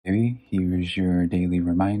Here's your daily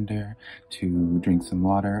reminder to drink some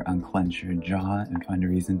water, unclench your jaw, and find a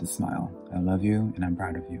reason to smile. I love you and I'm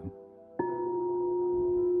proud of you.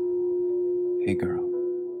 Hey girl.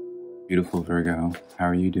 Beautiful Virgo, how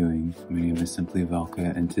are you doing? My name is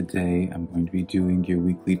SimplyVelca, and today I'm going to be doing your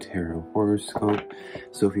weekly tarot horoscope.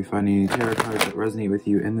 So if you find any tarot cards that resonate with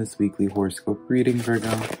you in this weekly horoscope reading,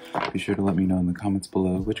 Virgo, be sure to let me know in the comments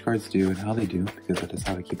below which cards do and how they do, because that is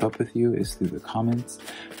how I keep up with you, is through the comments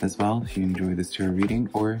as well. If you enjoy this tarot reading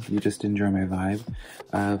or you just enjoy my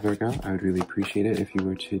vibe, Virgo, I would really appreciate it if you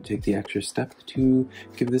were to take the extra step to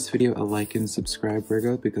give this video a like and subscribe,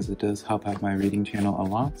 Virgo, because it does help out my reading channel a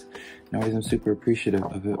lot. And always I'm super appreciative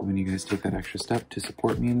of it when you guys take that extra step to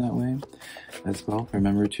support me in that way. As well,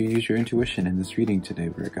 remember to use your intuition in this reading today,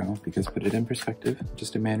 Virgo, because put it in perspective,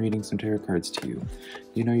 just a man reading some tarot cards to you.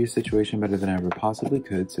 You know your situation better than I ever possibly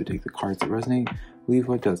could, so take the cards that resonate, leave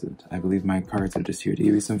what doesn't. I believe my cards are just here to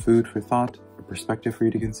give you some food for thought, or perspective for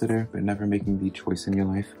you to consider, but never making the choice in your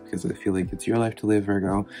life, because I feel like it's your life to live,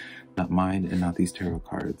 Virgo, not mine and not these tarot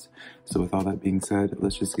cards. So with all that being said,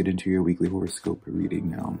 let's just get into your weekly horoscope reading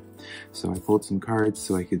now. So I pulled some cards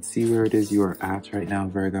so I could see where it is you are at right now,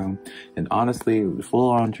 Virgo. And honestly, full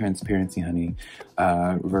on transparency, honey,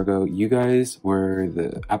 Virgo, you guys were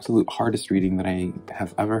the absolute hardest reading that I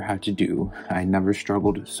have ever had to do. I never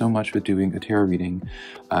struggled so much with doing a tarot reading.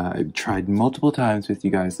 I've tried multiple times with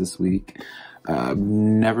you guys this week.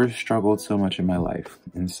 Never struggled so much in my life.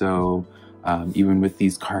 And so even with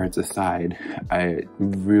these cards aside, it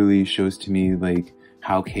really shows to me like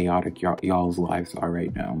how chaotic y'all's lives are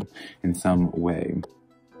right now in some way,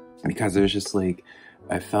 because there's just like,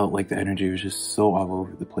 I felt like the energy was just so all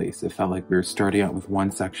over the place. It felt like we were starting out with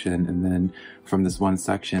one section, and then from this one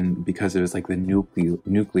section, because it was like the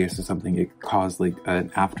nucleus or something, it caused like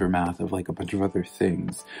an aftermath of like a bunch of other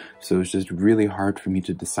things. So it's just really hard for me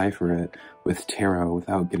to decipher it with tarot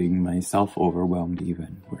without getting myself overwhelmed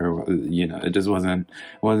even, or, you know, it just wasn't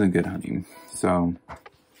good, honey. So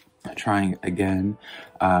trying again.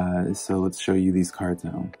 So let's show you these cards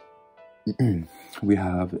now. We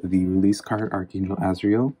have the release card, Archangel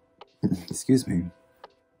Azrael. Excuse me.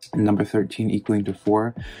 Number 13 equaling to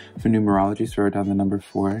 4 for numerology, so write down the number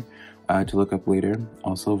 4 to look up later.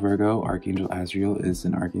 Also, Virgo, Archangel Azrael is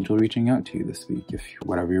an archangel reaching out to you this week. If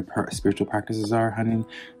whatever your spiritual practices are, honey,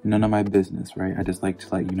 none of my business, right? I just like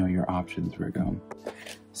to let you know your options, Virgo.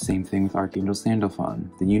 Same thing with Archangel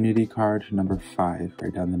Sandalphon. The Unity card, number 5.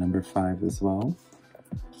 Write down the number 5 as well.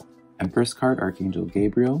 Empress card, Archangel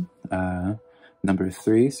Gabriel, number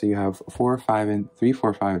 3. So you have 4, 5, and 3,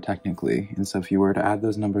 4, 5 technically. And so if you were to add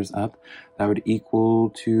those numbers up, that would equal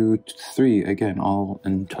to 3 again, all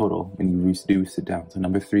in total when you reduce it down. So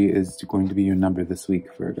number 3 is going to be your number this week,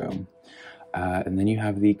 Virgo. And then you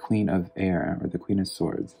have the Queen of Air, or the Queen of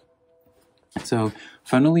Swords. So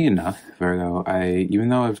funnily enough, Virgo, even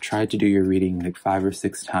though I've tried to do your reading like 5 or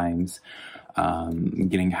 6 times,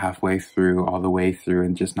 getting halfway through, all the way through,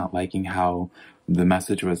 and just not liking how the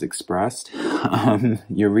message was expressed,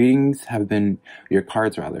 your readings have been, your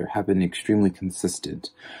cards rather, have been extremely consistent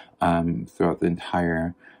throughout the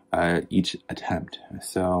entire each attempt.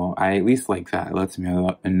 So I at least like that. It lets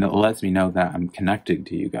me know that I'm connected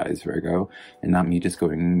to you guys, Virgo, and not me just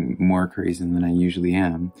going more crazy than I usually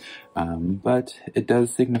am. But it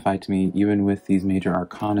does signify to me, even with these major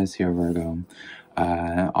arcanas here, Virgo,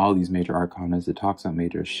 all these major arcanas, it talks about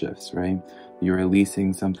major shifts, right? You're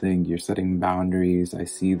releasing something, you're setting boundaries. I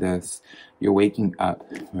see this. You're waking up,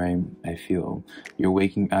 right? I feel you're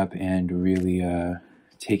waking up and really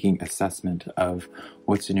taking assessment of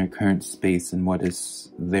what's in your current space and what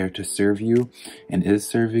is there to serve you and is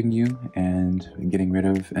serving you, and getting rid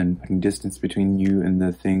of and putting distance between you and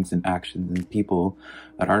the things and actions and people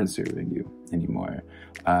that aren't serving you anymore.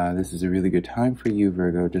 This is a really good time for you,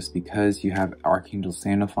 Virgo, just because you have Archangel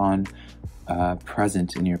Sandalphon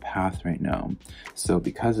present in your path right now. So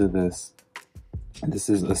because of this, this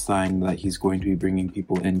is a sign that he's going to be bringing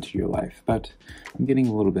people into your life. But I'm getting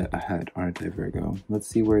a little bit ahead, aren't I, Virgo? Let's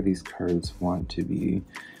see where these cards want to be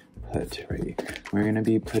put, right? We're going to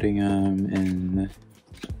be putting them in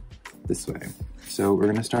this way. So we're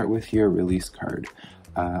going to start with your release card,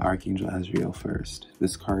 Archangel Azrael first.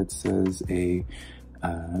 This card says the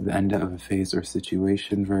end of a phase or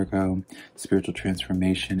situation, Virgo, spiritual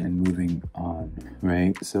transformation and moving on,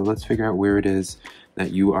 right? So let's figure out where it is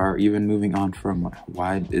that you are even moving on from.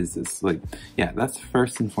 Why is this, like, yeah, that's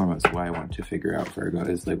first and foremost why I want to figure out, Virgo,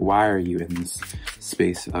 is like, why are you in this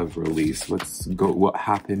space of release? What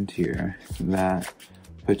happened here that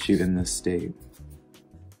put you in this state?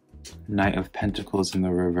 Knight of Pentacles in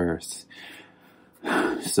the reverse.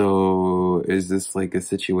 So is this like a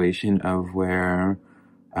situation of where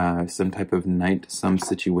some type of some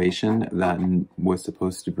situation that was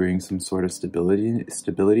supposed to bring some sort of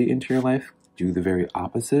stability into your life do the very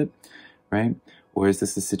opposite, right? Or is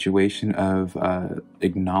this a situation of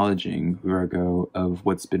acknowledging, Virgo, of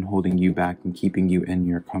what's been holding you back and keeping you in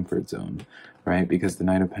your comfort zone, right? Because the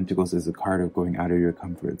Knight of Pentacles is a card of going out of your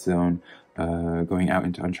comfort zone, going out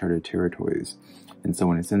into uncharted territories. And so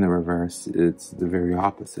when it's in the reverse, it's the very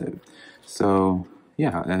opposite. So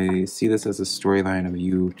yeah, I see this as a storyline of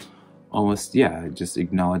you almost, yeah, just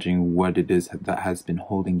acknowledging what it is that has been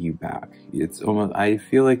holding you back. It's almost, I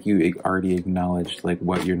feel like you already acknowledged like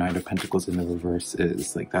what your Knight of Pentacles in the reverse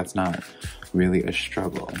is. Like that's not really a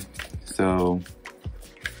struggle. So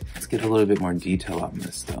let's get a little bit more detail on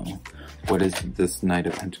this though. What is this Knight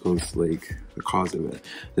of Pentacles, like the cause of it?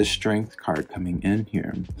 The Strength card coming in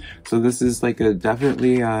here. So this is like a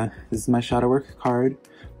definitely, this is my shadow work card,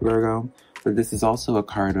 Virgo, but this is also a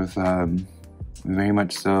card of very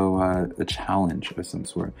much so a challenge of some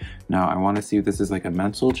sort. Now I want to see if this is like a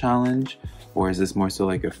mental challenge or is this more so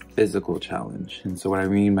like a physical challenge. And so what I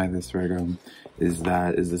mean by this, Virgo, is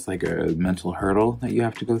this like a mental hurdle that you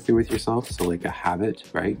have to go through with yourself? So like a habit,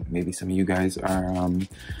 right? Maybe some of you guys are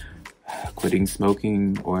quitting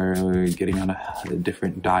smoking or getting on a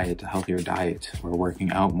different diet, a healthier diet, or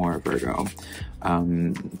working out more, Virgo.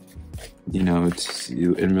 You know,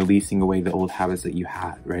 and releasing away the old habits that you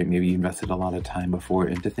had, right? Maybe you invested a lot of time before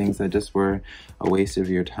into things that just were a waste of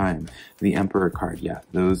your time. The Emperor card, yeah,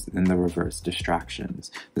 those in the reverse,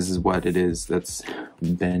 distractions. This is what it is that's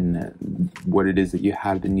been, what it is that you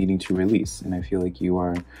have been needing to release. And I feel like you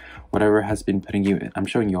are, whatever has been putting you in, I'm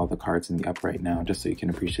showing you all the cards in the up right now, just so you can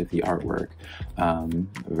appreciate the artwork,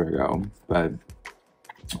 Virgo. But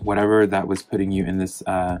whatever that was putting you in this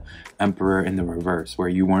Emperor in the reverse, where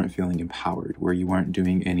you weren't feeling empowered, where you weren't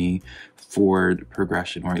doing any forward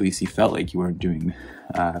progression, or at least you felt like you weren't doing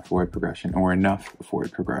forward progression or enough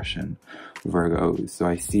forward progression, Virgo. So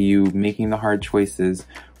I see you making the hard choices,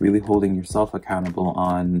 really holding yourself accountable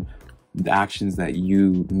on the actions that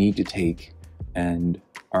you need to take and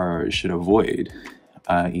should avoid,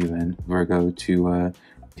 even, Virgo, to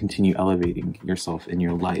continue elevating yourself in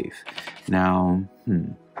your life. Now,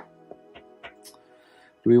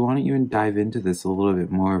 do we want to even dive into this a little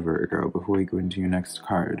bit more, Virgo, before we go into your next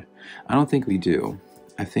card? I don't think we do.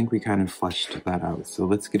 I think we kind of fleshed that out. So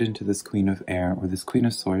let's get into this Queen of Air, or this Queen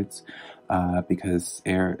of Swords, because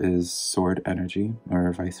air is sword energy,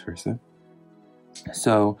 or vice versa.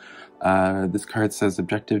 So this card says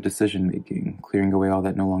objective decision making, clearing away all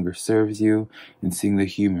that no longer serves you, and seeing the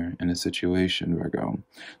humor in a situation, Virgo.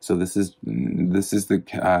 So this is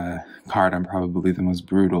the card I'm probably the most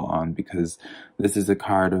brutal on, because this is a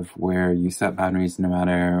card of where you set boundaries no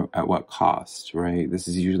matter at what cost, right? This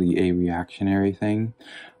is usually a reactionary thing,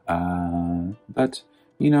 but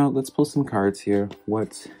you know, let's pull some cards here.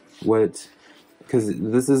 What? Because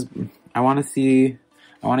this is, I want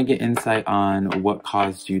to get insight on what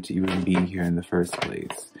caused you to even be here in the first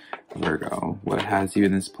place, Virgo. What has you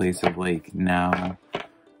in this place of like now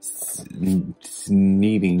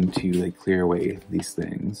needing to like clear away these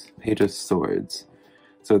things? Page of Swords.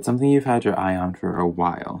 So it's something you've had your eye on for a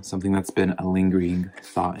while, something that's been a lingering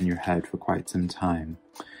thought in your head for quite some time.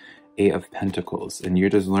 Eight of Pentacles, and you're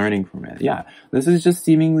just learning from it. Yeah, this is just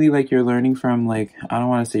seemingly like you're learning from, like, I don't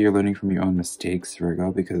want to say you're learning from your own mistakes,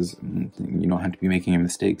 Virgo, because you don't have to be making your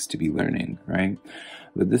mistakes to be learning, right?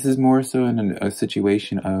 But this is more so in a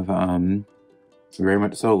situation of very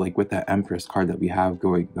much so like with that Empress card that we have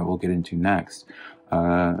going, that we'll get into next.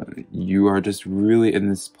 You are just really in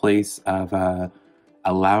this place of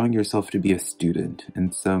allowing yourself to be a student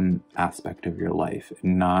in some aspect of your life,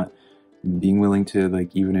 and not being willing to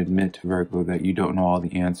like even admit to Virgo that you don't know all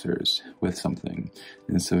the answers with something.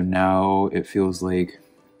 And so now it feels like,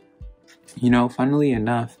 you know, funnily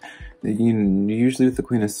enough, usually with the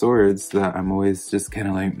Queen of Swords, that I'm always just kind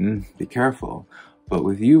of like, be careful. But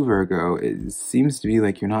with you, Virgo, it seems to be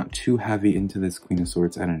like you're not too heavy into this Queen of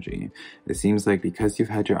Swords energy. It seems like because you've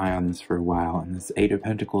had your eye on this for a while, and this Eight of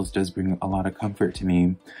Pentacles does bring a lot of comfort to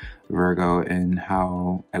me, Virgo, and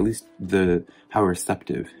how, at least how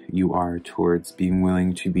receptive you are towards being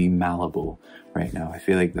willing to be malleable right now. I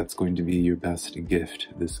feel like that's going to be your best gift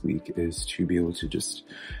this week, is to be able to just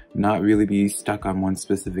not really be stuck on one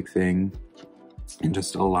specific thing, and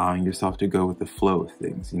just allowing yourself to go with the flow of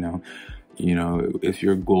things, you know? You know, if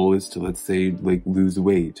your goal is to, let's say, like lose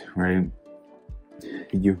weight, right?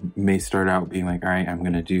 You may start out being like, all right, I'm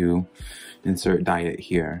going to do insert diet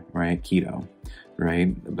here, right? Keto,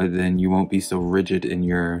 right? But then you won't be so rigid in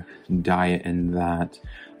your diet, in that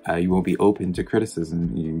You won't be open to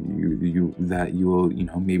criticism. You will, you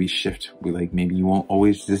know, maybe shift, like maybe you won't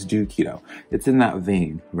always just do keto. It's in that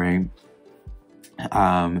vein, right?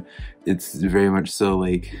 It's very much so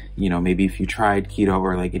like, you know, maybe if you tried keto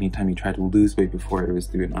or like anytime you tried to lose weight before, it was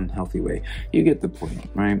through an unhealthy way. You get the point,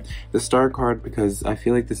 right? The star card, because I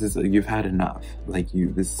feel like this is, you've had enough. Like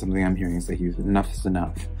this is something I'm hearing is that enough is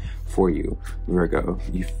enough for you, Virgo.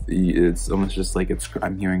 It's almost just like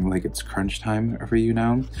I'm hearing like it's crunch time for you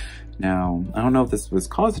now. Now, I don't know if this was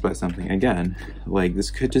caused by something. Again, like this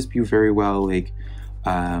could just be very well like,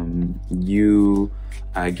 you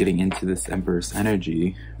getting into this Empress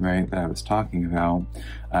energy, right, that I was talking about,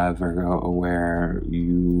 Virgo, where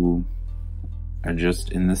you are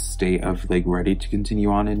just in this state of like ready to continue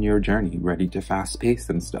on in your journey, ready to fast pace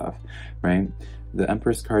and stuff, right? The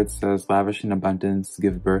Empress card says, lavish in abundance,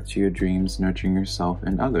 give birth to your dreams, nurturing yourself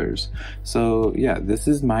and others. So yeah, this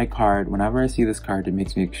is my card. Whenever I see this card, it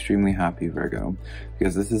makes me extremely happy, Virgo,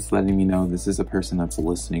 because this is letting me know this is a person that's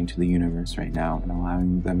listening to the universe right now and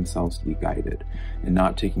allowing themselves to be guided and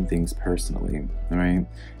not taking things personally, right?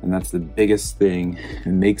 And that's the biggest thing. It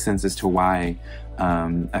makes sense as to why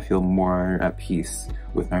I feel more at peace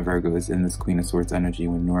with my Virgos in this Queen of Swords energy,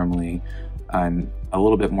 when normally I'm a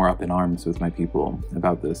little bit more up in arms with my people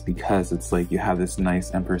about this, because it's like you have this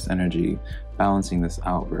nice Empress energy balancing this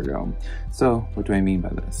out, Virgo. So what do I mean by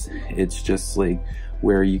this? It's just like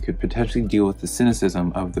where you could potentially deal with the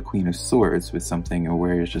cynicism of the Queen of Swords with something, or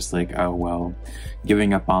where it's just like, oh, well,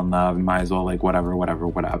 giving up on love, might as well like whatever,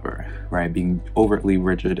 right? Being overtly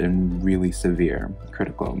rigid and really severe,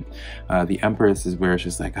 critical. The Empress is where it's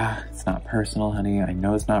just like, it's not personal, honey. I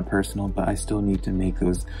know it's not personal, but I still need to make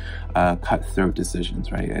those cutthroat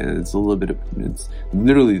decisions, right? It's a little bit of, it's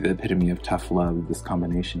literally the epitome of tough love. This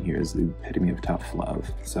combination here is the epitome of tough love.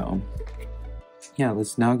 So yeah,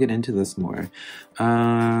 let's now get into this more.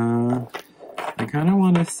 I kind of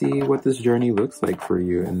want to see what this journey looks like for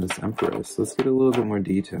you in this Empress. Let's get a little bit more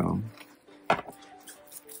detail.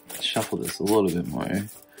 Shuffle this a little bit more.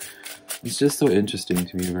 It's just so interesting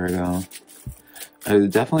to me, Virgo.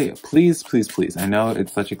 Definitely, please. I know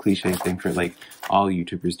it's such a cliche thing for like all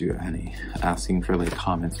YouTubers do it, honey, asking for like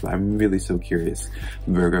comments, but I'm really so curious,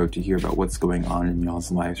 Virgo, to hear about what's going on in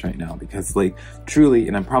y'all's lives right now, because like truly,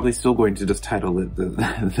 and I'm probably still going to just title it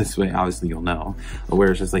this way, obviously you'll know,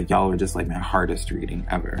 where it's just like y'all are just like my hardest reading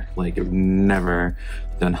ever. Like I've never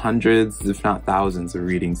done hundreds, if not thousands of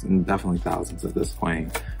readings, and definitely thousands at this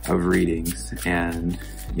point of readings, and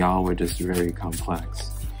y'all were just very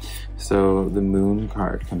complex. So the Moon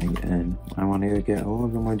card coming in, I want to get a little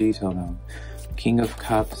bit more detail now. King of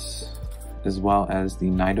Cups, as well as the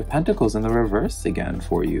Knight of Pentacles in the reverse again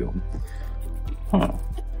for you. Huh.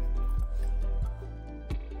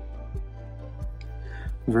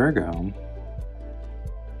 Virgo.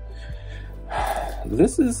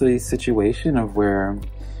 This is a situation of where,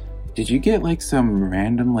 did you get like some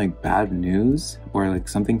random like bad news, or like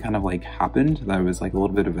something kind of like happened that was like a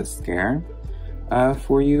little bit of a scare?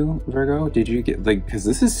 For you, Virgo? Did you get like, because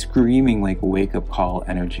this is screaming like wake up call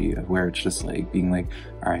energy of where it's just like being like,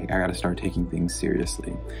 all right, I gotta start taking things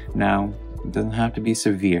seriously. Now, it doesn't have to be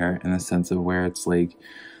severe in the sense of where it's like,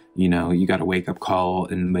 you know, you got a wake up call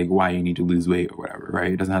and like why you need to lose weight or whatever,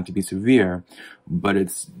 right? It doesn't have to be severe, but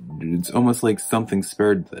it's almost like something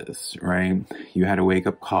spurred this, right? You had a wake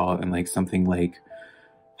up call and like something like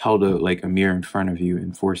held a mirror in front of you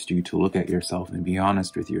and forced you to look at yourself and be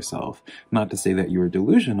honest with yourself. Not to say that you were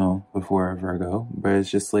delusional before, Virgo, but it's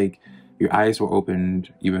just like your eyes were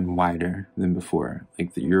opened even wider than before.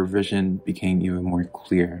 Like your vision became even more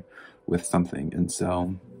clear with something. And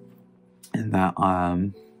so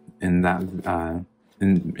in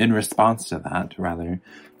response to that, rather,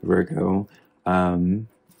 Virgo,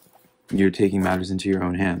 you're taking matters into your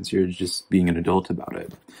own hands. You're just being an adult about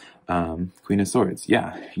it. Queen of Swords,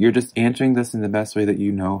 yeah, you're just answering this in the best way that you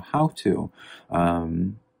know how to.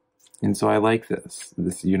 And so I like this.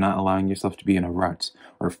 You're not allowing yourself to be in a rut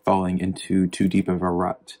or falling into too deep of a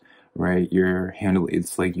rut, right?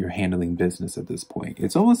 It's like you're handling business at this point.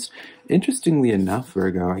 It's almost, interestingly enough,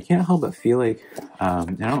 Virgo, I can't help but feel like, I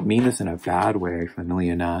don't mean this in a bad way, funnily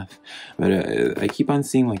enough, but I keep on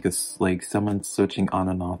seeing like this, like someone switching on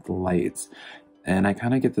and off the lights. And I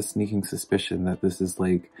kind of get the sneaking suspicion that this is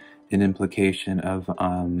like an implication of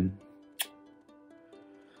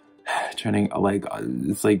turning, like,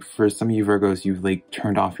 it's like for some of you Virgos, you've like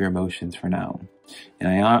turned off your emotions for now.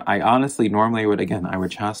 And I honestly, normally I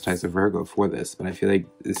would chastise a Virgo for this, but I feel like,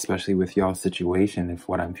 especially with y'all's situation, if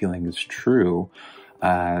what I'm feeling is true,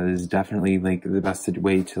 is definitely like the best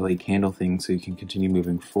way to like handle things so you can continue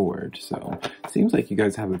moving forward. So it seems like you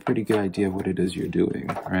guys have a pretty good idea of what it is you're doing,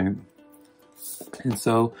 right? And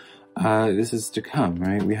so this is to come,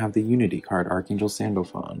 right? We have the Unity card, Archangel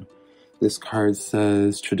Sandalphon. This card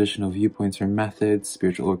says traditional viewpoints or methods,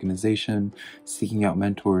 spiritual organization, seeking out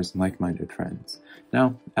mentors and like-minded friends.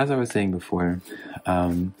 Now, as I was saying before,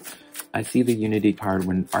 I see the Unity card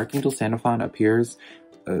when Archangel Sandalphon appears.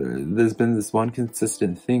 There's been this one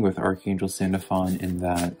consistent thing with Archangel Sandalphon in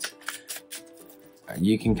that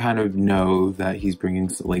you can kind of know that he's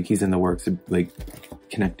bringing, like, he's in the works of like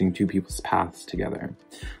connecting two people's paths together.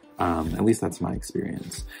 At least that's my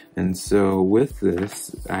experience. And so with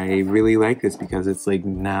this, I really like this because it's like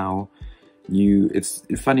now it's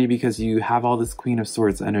funny because you have all this Queen of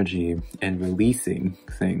Swords energy and releasing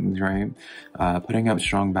things, right? Putting up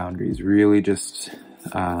strong boundaries, really just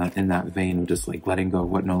in that vein of just like letting go of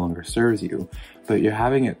what no longer serves you. But you're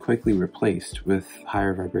having it quickly replaced with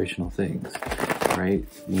higher vibrational things, right?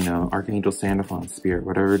 You know, Archangel Sandalphon, Spirit,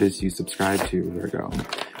 whatever it is you subscribe to, Virgo.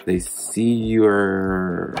 They see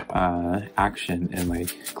your action and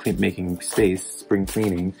like making space, spring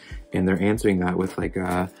cleaning, and they're answering that with like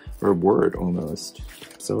a word almost.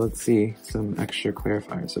 So let's see some extra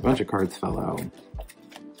clarifiers. A bunch of cards fell out.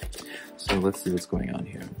 So let's see what's going on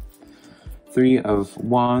here. 3 of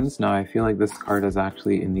Wands. Now I feel like this card is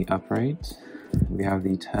actually in the upright. We have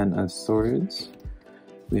the 10 of Swords.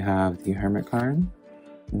 We have the Hermit card.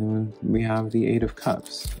 And then we have the 8 of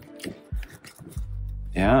Cups.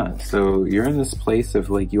 Yeah, so you're in this place of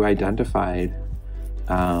like you identified.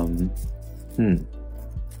 Now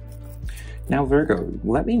Virgo,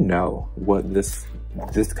 let me know what this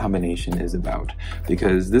combination is about,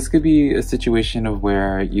 because this could be a situation of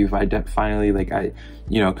where you've finally like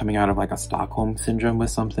coming out of like a Stockholm syndrome with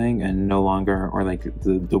something and no longer, or like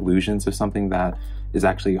the delusions of something that is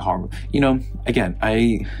actually harmful. You know, again,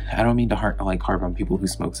 I don't mean to harp on people who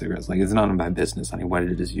smoke cigarettes. Like, it's none of my business. I mean, what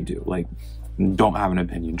it is you do. Like, don't have an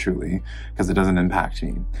opinion truly, because it doesn't impact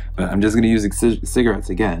me. But I'm just going to use cigarettes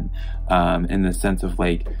again, in the sense of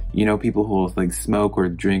like, you know, people who will like smoke or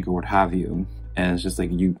drink or what have you. And it's just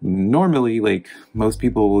like, you normally, like, most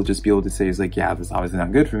people will just be able to say, it's like, yeah, this is obviously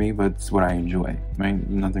not good for me, but it's what I enjoy, right?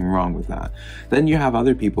 Nothing wrong with that. Then you have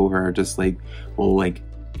other people who are just like, well, like,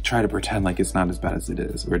 try to pretend like it's not as bad as it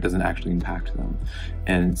is, or it doesn't actually impact them.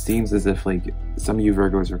 And it seems as if like some of you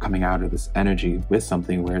Virgos are coming out of this energy with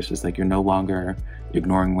something where it's just like, you're no longer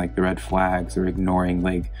ignoring like the red flags, or ignoring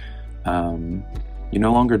like, you're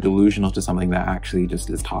no longer delusional to something that actually just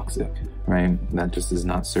is toxic, right? That just is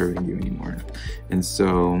not serving you anymore. And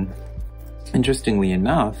so, interestingly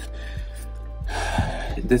enough,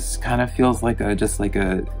 this kind of feels like a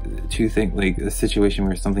situation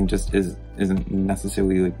where something just isn't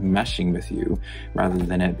necessarily like meshing with you, rather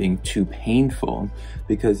than it being too painful,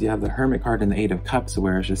 because you have the Hermit card and the 8 of Cups,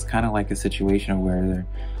 where it's just kind of like a situation where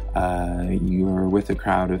you're with a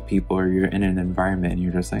crowd of people, or you're in an environment and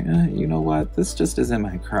you're just like, you know what, this just isn't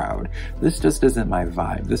my crowd, this just isn't my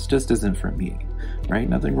vibe, this just isn't for me, right?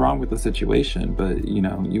 Nothing wrong with the situation, but you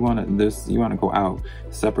know, you want to go out,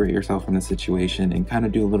 separate yourself from the situation, and kind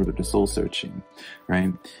of do a little bit of soul searching,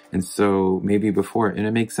 right? And so maybe before, and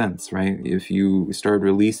it makes sense, right? If you start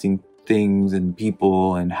releasing things and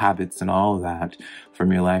people and habits and all of that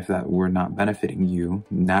from your life that were not benefiting you,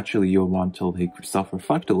 naturally you'll want to like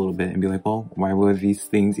self-reflect a little bit and be like, well, why were these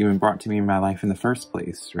things even brought to me in my life in the first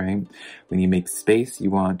place, right? When you make space, you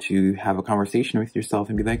want to have a conversation with yourself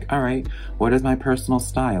and be like, all right, what is my personal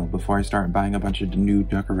style before I start buying a bunch of new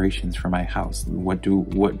decorations for my house? What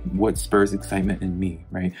spurs excitement in me,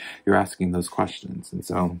 right? You're asking those questions. And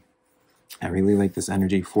so I really like this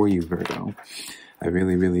energy for you, Virgo. I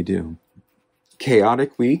really, really do.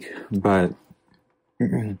 Chaotic week, but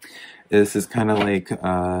this is kind of like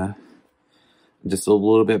just a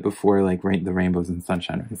little bit before like the rainbows and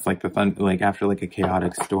sunshine. It's like like after like a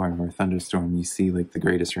chaotic storm or thunderstorm, you see like the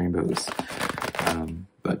greatest rainbows.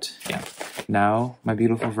 But yeah, now my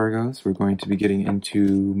beautiful Virgos, we're going to be getting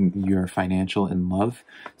into your financial and love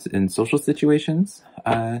and social situations.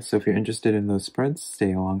 So if you're interested in those spreads,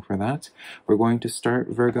 stay along for that. We're going to start,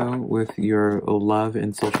 Virgo, with your love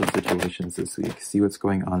and social situations this week. See what's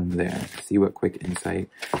going on there. See what quick insight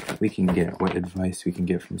we can get, what advice we can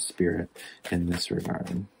get from Spirit in this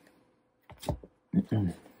regard.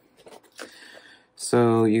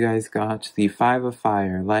 So you guys got the 5 of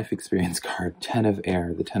Fire, Life Experience card, 10 of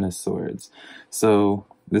Air, the 10 of Swords. So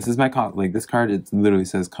this is my this card, it literally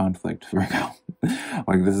says conflict, Virgo.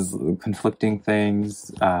 Like, this is conflicting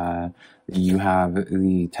things. You have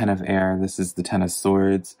the 10 of Air, this is the 10 of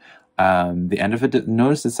Swords. The end of a,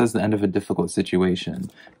 notice it says the end of a difficult situation,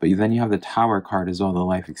 but then you have the Tower card as well, the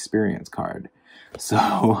life experience card.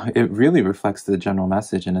 So it really reflects the general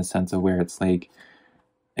message in a sense of where it's like,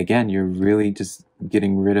 again, you're really just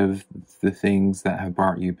getting rid of the things that have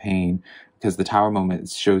brought you pain, because the Tower moment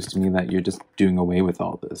shows to me that you're just doing away with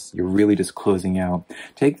all this. You're really just closing out.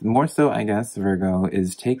 Take more so, I guess, Virgo,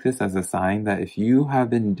 is take this as a sign that if you have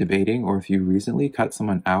been debating, or if you recently cut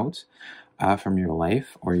someone out from your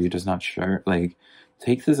life, or you're just not sure, like,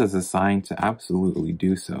 take this as a sign to absolutely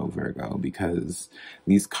do so, Virgo, because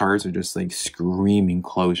these cards are just like screaming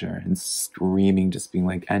closure and screaming just being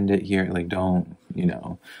like, end it here, like, don't, you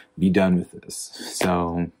know, be done with this.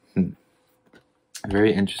 So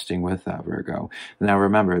very interesting with that, Virgo. Now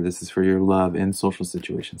remember, this is for your love and social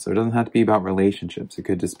situations, so it doesn't have to be about relationships. It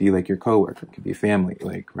could just be like your coworker, it could be family,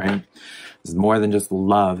 like, right? There's more than just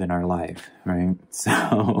love in our life, right?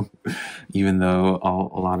 So even though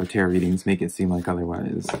a lot of tarot readings make it seem like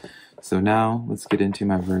otherwise. So now let's get into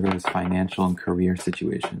my Virgo's financial and career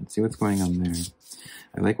situation. See what's going on there.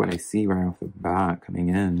 I like what I see right off the bat coming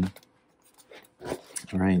in.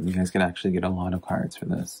 All right, you guys can actually get a lot of cards for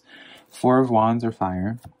this. 4 of Wands or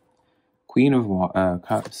fire, Queen of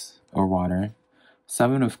Cups or water,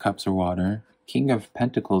 7 of Cups or water, King of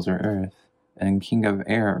Pentacles or earth, and King of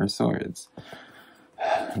Air or swords.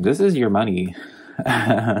 This is your money.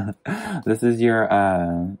 This is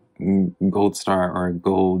your gold star or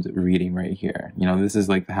gold reading right here. You know, this is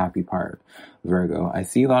like the happy part, Virgo. I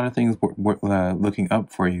see a lot of things looking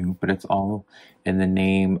up for you, but it's all in the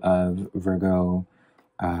name of Virgo.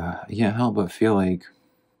 You can't help but feel like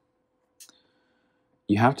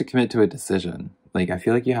you have to commit to a decision. Like, I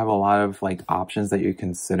feel like you have a lot of like options that you're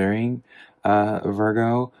considering,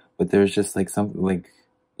 Virgo, but there's just like something like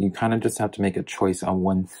you kind of just have to make a choice on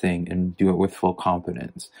one thing and do it with full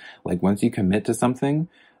confidence. Like, once you commit to something,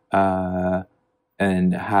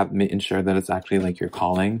 and ensure that it's actually like your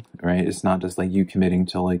calling, right? It's not just like you committing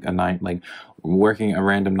to like working a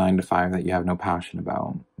random 9 to 5 that you have no passion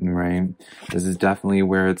about, right? This is definitely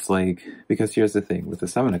where it's like, because here's the thing with the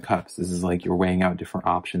 7 of Cups, this is like you're weighing out different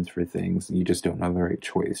options for things. You just don't know the right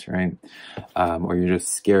choice, right? Or you're just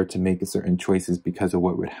scared to make certain choices because of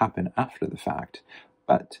what would happen after the fact.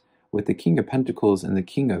 But with the King of Pentacles and the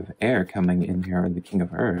King of Air coming in here, and the King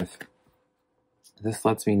of Earth, this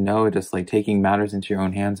lets me know just like taking matters into your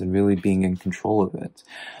own hands and really being in control of it.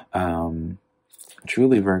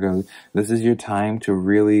 Truly, Virgo, this is your time to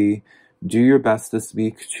really do your best this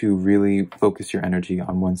week to really focus your energy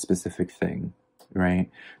on one specific thing,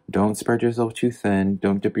 right? Don't spread yourself too thin.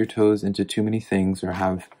 Don't dip your toes into too many things, or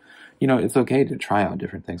have, you know, it's okay to try out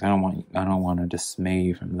different things. I don't want to dismay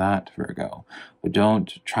you from that, Virgo, but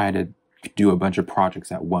don't try to do a bunch of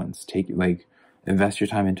projects at once. Invest your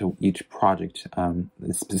time into each project, a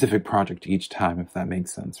specific project each time, if that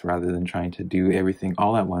makes sense, rather than trying to do everything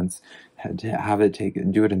all at once. Do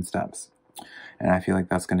it in steps. And I feel like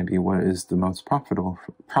that's going to be what is the most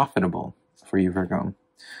profitable for you, Virgo.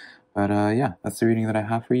 But yeah, that's the reading that I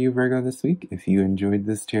have for you, Virgo, this week. If you enjoyed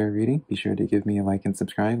this tarot reading, be sure to give me a like and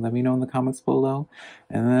subscribe. Let me know in the comments below.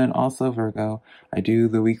 And then also, Virgo, I do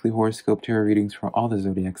the weekly horoscope tarot readings for all the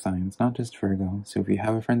zodiac signs, not just Virgo. So if you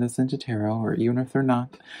have a friend that's into tarot, or even if they're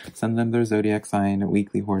not, send them their zodiac sign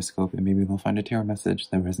weekly horoscope, and maybe they'll find a tarot message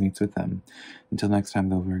that resonates with them. Until next time,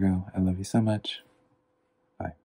 though, Virgo, I love you so much.